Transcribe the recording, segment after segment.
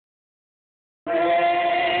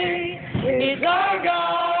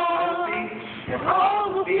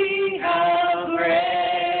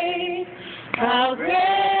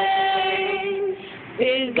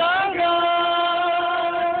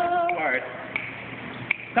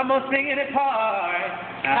Come on, sing it apart.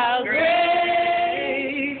 How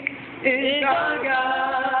great is our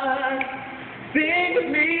God. Sing with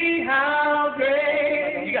me, how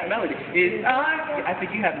great. You got melody. Is our, I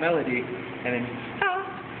think you have melody. And then,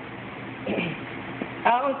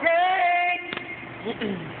 how great.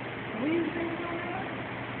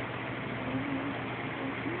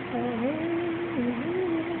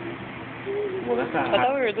 Well, that's not I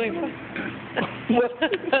thought we were doing fine.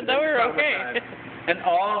 I thought we were okay. And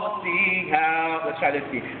all will see how, let's try this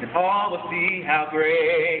key. And all will see how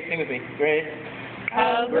great, sing with me, great.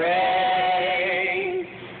 How great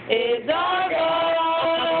is our God.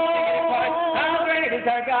 How great is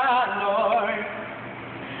our God, Lord.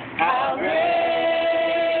 How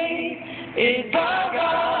great is our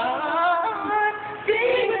God.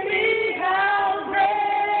 Sing with me, how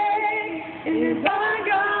great is our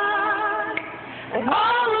God. And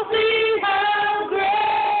all will see how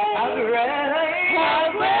great. How great.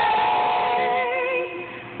 How great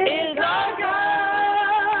is our God.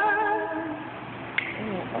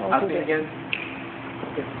 I'll sing again.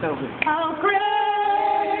 It's so good. How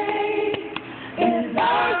great is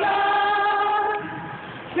our God.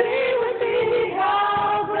 Sing with me,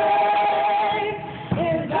 how great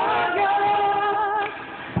is our God.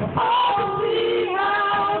 All will see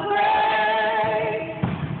how great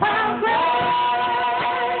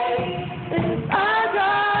is our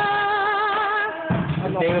God.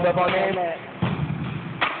 Name above all names.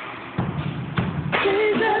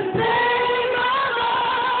 Jesus' name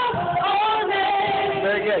above all names.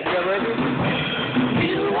 Very good. You ready?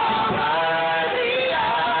 You are worthy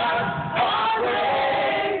of all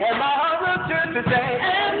praise. And my heart will turn to say,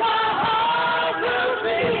 And my heart will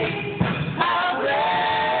sing, how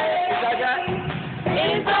great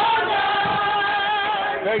is our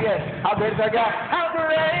God. very good. How great is our God? How great.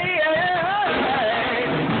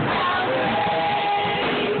 How great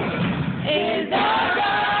is our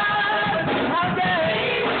God. How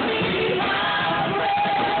great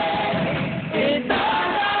is our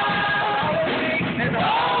God. And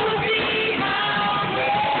all will see how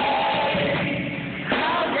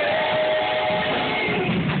great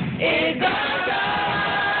is our God.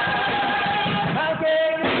 How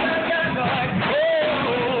great is our God, Lord?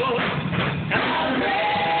 Oh, How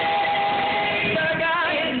great is our God.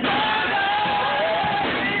 is our God.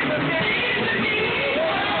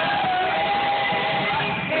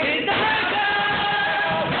 Is our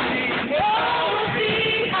God. Oh, we'll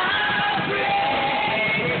see how great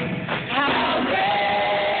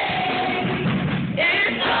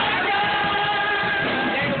is our God.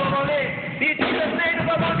 Name above all names. Be Jesus' name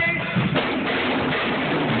above all names.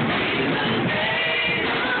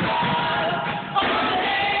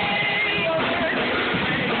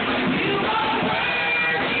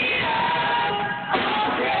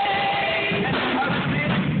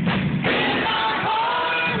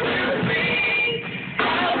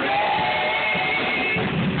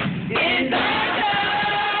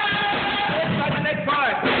 Let's try the next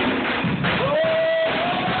part. Oh,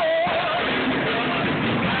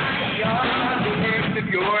 mighty are the works of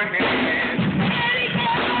your hands. Mighty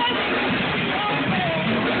are the works of your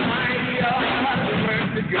hands. Mighty are the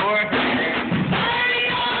works of your hands. Mighty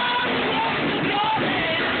are the works of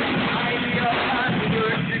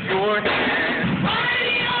your hands. Mighty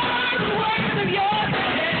are the works of your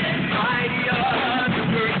hands. Mighty are the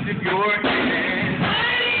works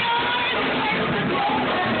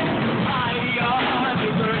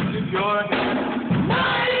of your hands.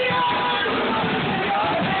 Mighty are the works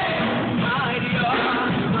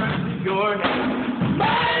of your hands.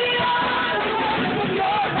 Mighty are the works of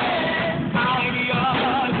your hands. Mighty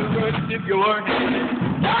are the works of your hands.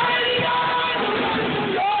 Mighty are the works of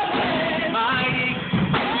your hands. Mighty,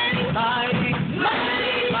 mighty, mighty,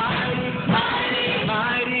 mighty, mighty,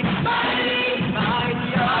 mighty, mighty, mighty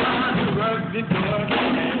are the works of your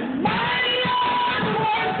hands. Mighty are the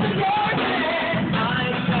works of your hands.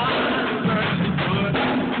 Mighty are the works of your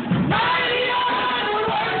hands. Mighty are the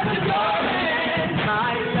works of your hands.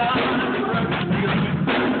 Mighty are the works of your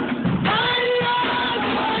hands. Mighty are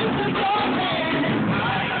the works of your hands.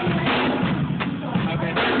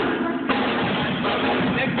 Okay.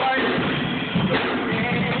 Next part. Your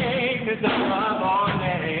name is above all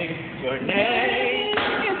names. Your name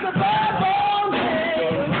is above all names.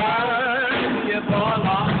 You're worthy of all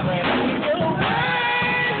our praise. You're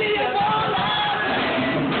worthy of all our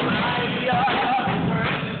praise. Mighty are the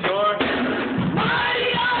works of your hands. Mighty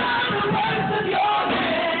are the works of your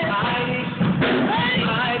hands. Mighty,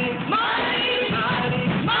 mighty, mighty, mighty,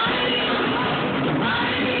 mighty, mighty,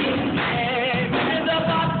 mighty. Name is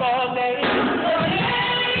above all names. Your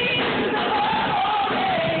name is above all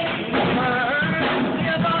names. Worthy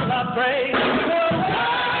of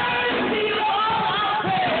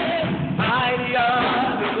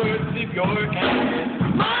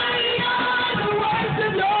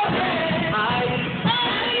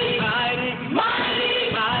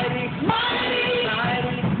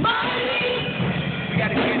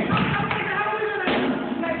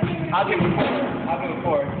I'll give it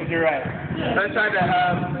 4, because you're right. Let's try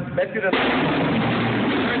to, let's do the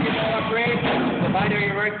upgrade, the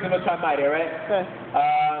binary works, and we'll try mighty, alright? Okay.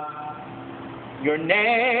 Your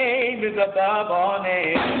name is above all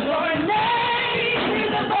names. Your name is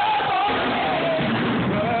above